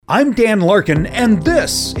I'm Dan Larkin, and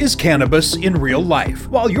this is Cannabis in Real Life.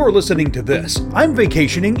 While you're listening to this, I'm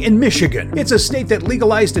vacationing in Michigan. It's a state that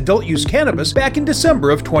legalized adult use cannabis back in December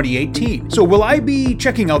of 2018. So will I be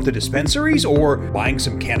checking out the dispensaries or buying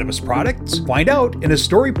some cannabis products? Find out in a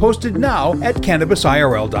story posted now at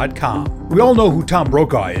cannabisirl.com. We all know who Tom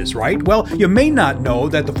Brokaw is, right? Well, you may not know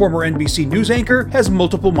that the former NBC News anchor has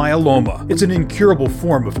multiple myeloma. It's an incurable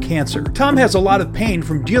form of cancer. Tom has a lot of pain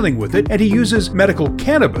from dealing with it, and he uses medical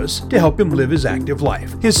cannabis to help him live his active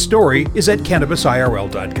life. His story is at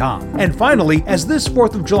cannabisirl.com. And finally, as this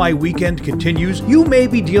 4th of July weekend continues, you may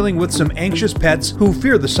be dealing with some anxious pets who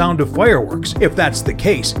fear the sound of fireworks. If that's the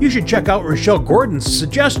case, you should check out Rochelle Gordon's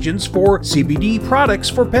suggestions for CBD products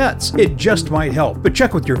for pets. It just might help, but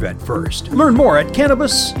check with your vet first. Learn more at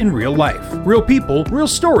Cannabis in Real Life. Real people, real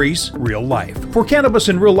stories, real life. For Cannabis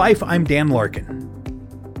in Real Life, I'm Dan Larkin.